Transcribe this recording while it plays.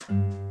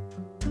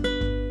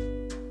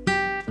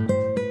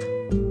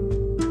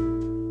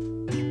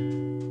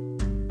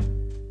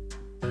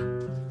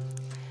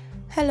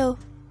Hello,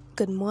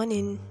 good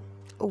morning.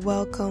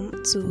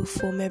 Welcome to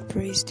Former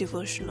Praise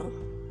Devotional.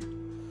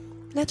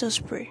 Let us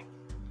pray.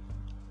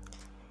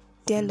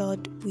 Dear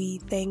Lord, we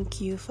thank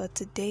you for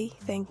today.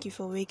 Thank you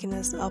for waking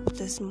us up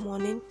this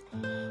morning.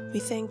 We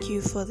thank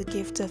you for the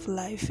gift of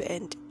life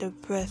and the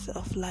breath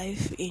of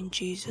life in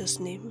Jesus'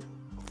 name.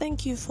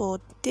 Thank you for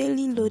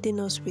daily loading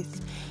us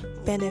with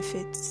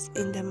benefits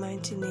in the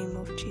mighty name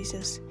of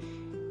Jesus.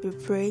 We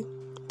pray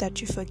that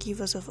you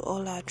forgive us of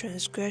all our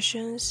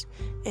transgressions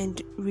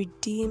and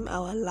redeem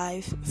our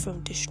life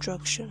from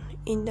destruction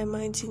in the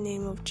mighty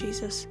name of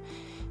Jesus.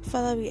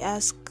 Father, we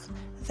ask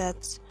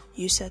that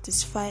you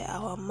satisfy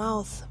our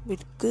mouth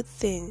with good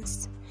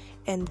things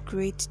and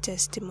great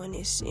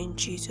testimonies in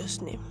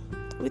Jesus' name.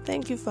 We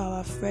thank you for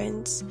our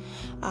friends,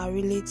 our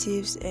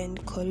relatives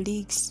and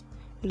colleagues.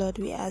 Lord,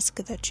 we ask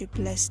that you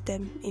bless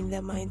them in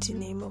the mighty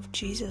name of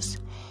Jesus.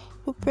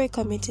 We pray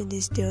committing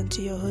this day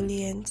unto your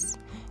holy hands.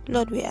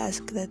 Lord, we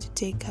ask that you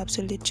take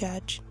absolute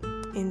charge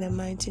in the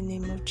mighty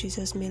name of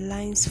Jesus. May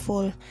lines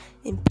fall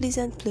in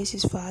pleasant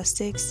places for our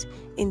sakes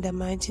in the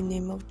mighty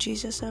name of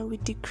Jesus. And we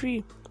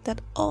decree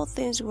that all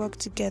things work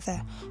together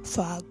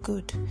for our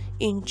good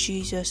in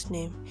Jesus'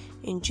 name.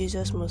 In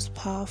Jesus' most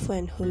powerful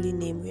and holy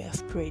name we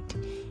have prayed.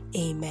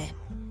 Amen.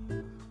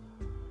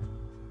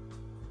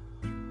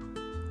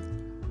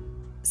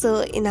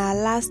 So in our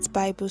last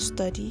Bible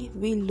study,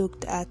 we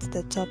looked at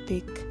the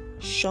topic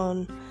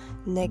shun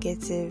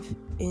negative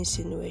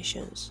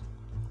insinuations.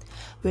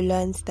 We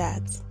learned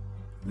that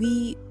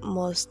we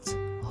must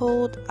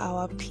hold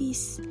our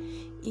peace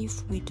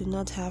if we do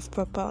not have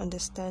proper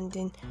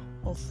understanding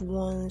of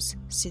one's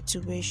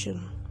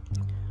situation.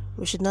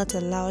 We should not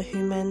allow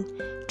human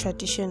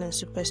tradition and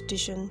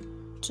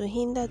superstition to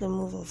hinder the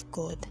move of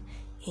God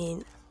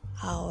in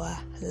our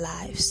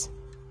lives.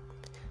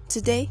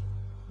 Today,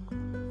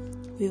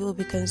 we will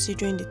be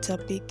considering the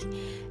topic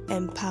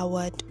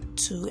empowered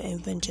to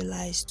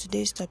evangelize.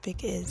 Today's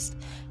topic is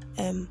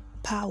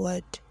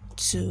empowered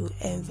to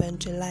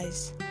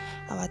evangelize.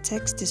 Our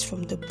text is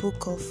from the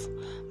book of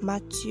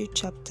Matthew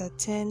chapter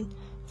 10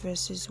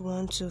 verses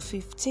 1 to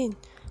 15.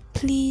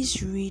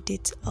 Please read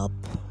it up.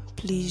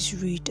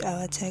 Please read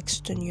our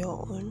text on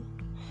your own.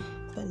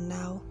 But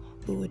now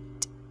we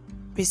would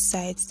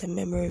recite the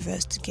memory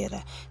verse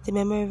together. The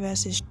memory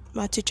verse is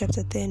Matthew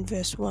chapter 10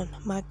 verse 1.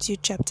 Matthew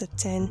chapter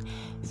 10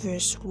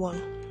 verse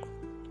 1.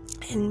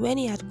 And when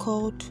he had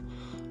called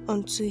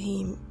unto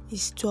him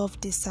his 12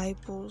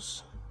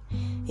 disciples,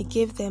 he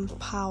gave them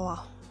power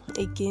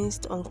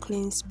against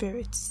unclean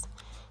spirits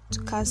to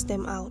cast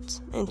them out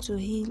and to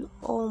heal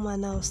all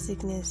manner of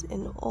sickness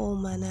and all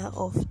manner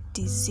of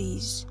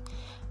disease.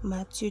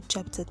 Matthew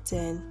chapter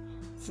 10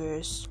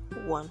 verse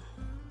 1.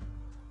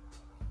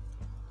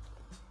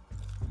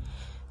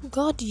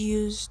 God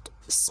used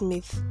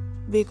Smith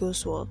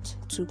Wigglesworth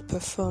to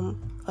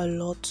perform a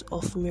lot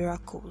of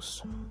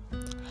miracles.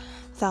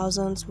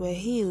 Thousands were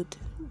healed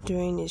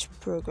during his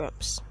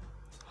programs.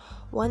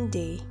 One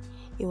day,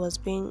 he was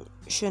being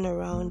shown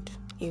around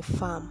a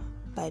farm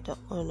by the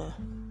owner.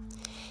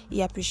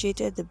 He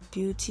appreciated the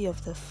beauty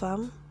of the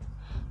farm,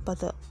 but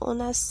the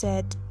owner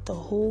said the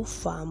whole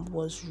farm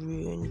was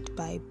ruined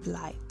by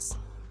blight.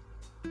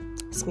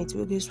 Smith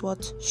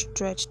Wigglesworth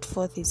stretched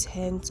forth his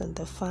hands on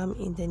the farm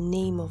in the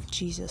name of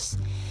Jesus,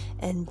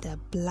 and the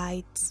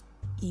blight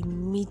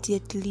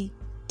immediately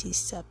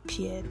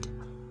disappeared.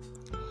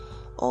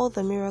 All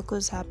the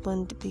miracles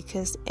happened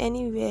because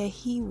anywhere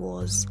he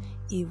was,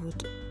 he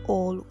would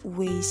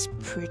always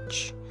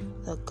preach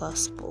the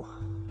gospel.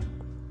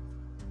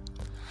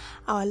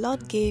 Our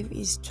Lord gave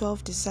his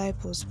 12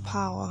 disciples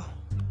power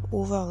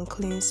over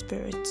unclean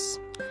spirits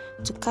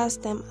to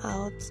cast them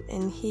out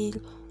and heal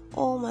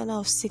all manner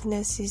of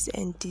sicknesses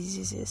and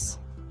diseases.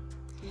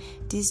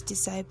 These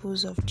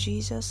disciples of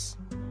Jesus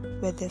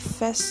were the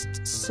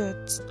first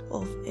set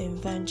of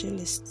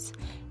evangelists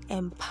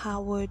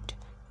empowered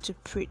to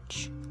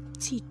preach,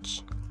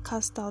 teach,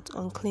 cast out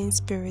unclean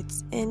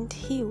spirits, and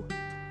heal.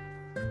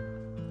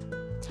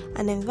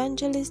 An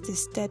evangelist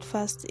is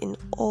steadfast in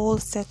all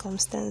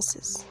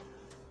circumstances,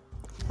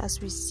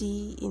 as we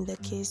see in the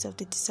case of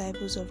the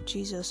disciples of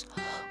Jesus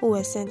who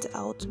were sent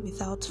out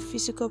without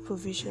physical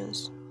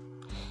provisions.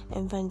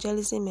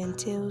 Evangelism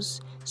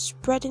entails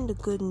spreading the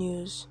good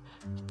news,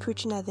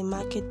 preaching at the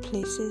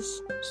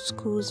marketplaces,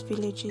 schools,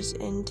 villages,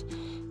 and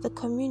the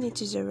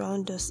communities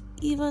around us,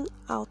 even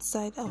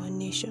outside our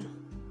nation.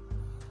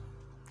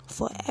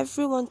 For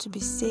everyone to be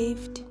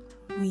saved,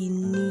 we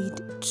need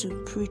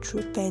to preach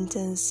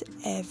repentance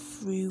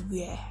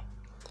everywhere.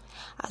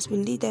 As we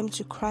lead them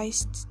to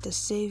Christ, the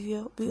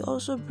Savior, we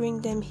also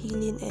bring them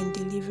healing and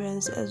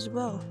deliverance as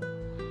well.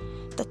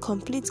 The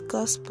complete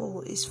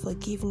gospel is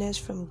forgiveness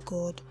from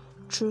God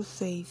through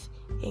faith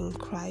in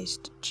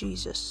Christ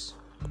Jesus.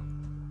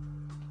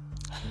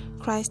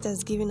 Christ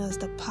has given us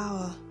the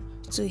power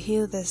to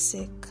heal the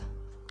sick,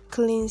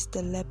 cleanse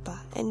the leper,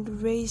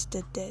 and raise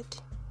the dead.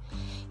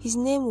 His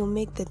name will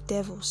make the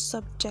devil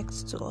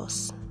subject to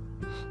us.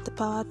 The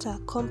power to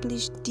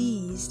accomplish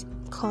these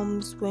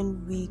comes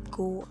when we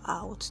go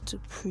out to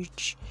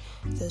preach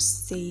the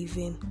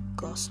saving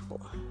gospel.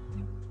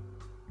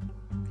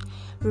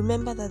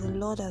 Remember that the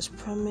Lord has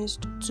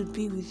promised to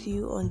be with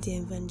you on the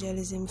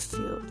evangelism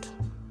field.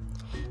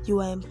 You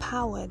are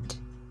empowered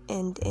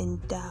and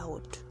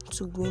endowed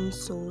to win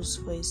souls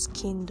for His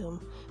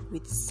kingdom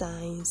with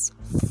signs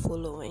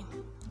following.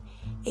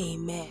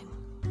 Amen.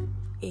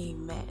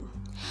 Amen.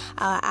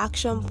 Our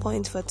action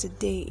point for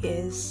today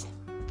is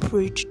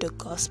preach the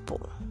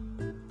gospel.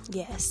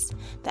 Yes,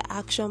 the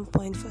action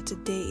point for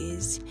today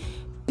is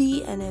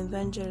be an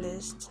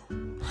evangelist.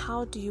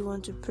 How do you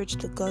want to preach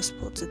the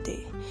gospel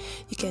today?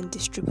 You can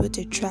distribute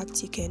a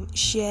tract, you can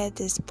share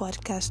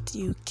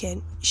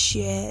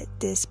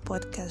this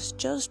podcast,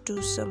 Just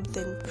do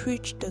something.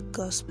 Preach the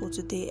gospel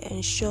today.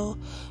 Ensure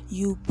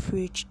you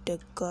preach the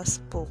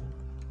gospel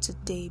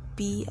today.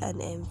 Be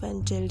an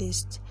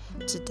evangelist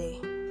today.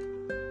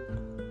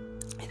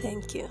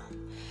 Thank you.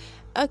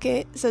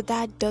 Okay, so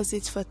that does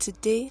it for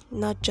today.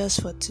 Not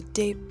just for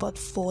today, but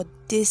for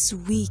this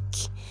week.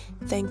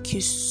 Thank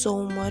you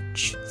so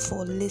much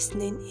for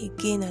listening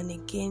again and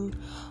again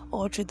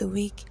all through the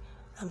week.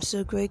 I'm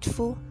so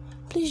grateful.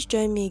 Please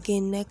join me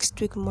again next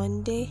week,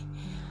 Monday.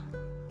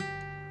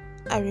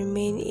 I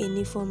remain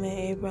Enifome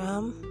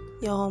Abraham,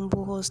 your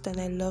humble host, and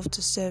I love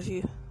to serve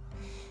you.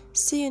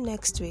 See you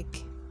next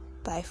week.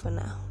 Bye for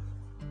now.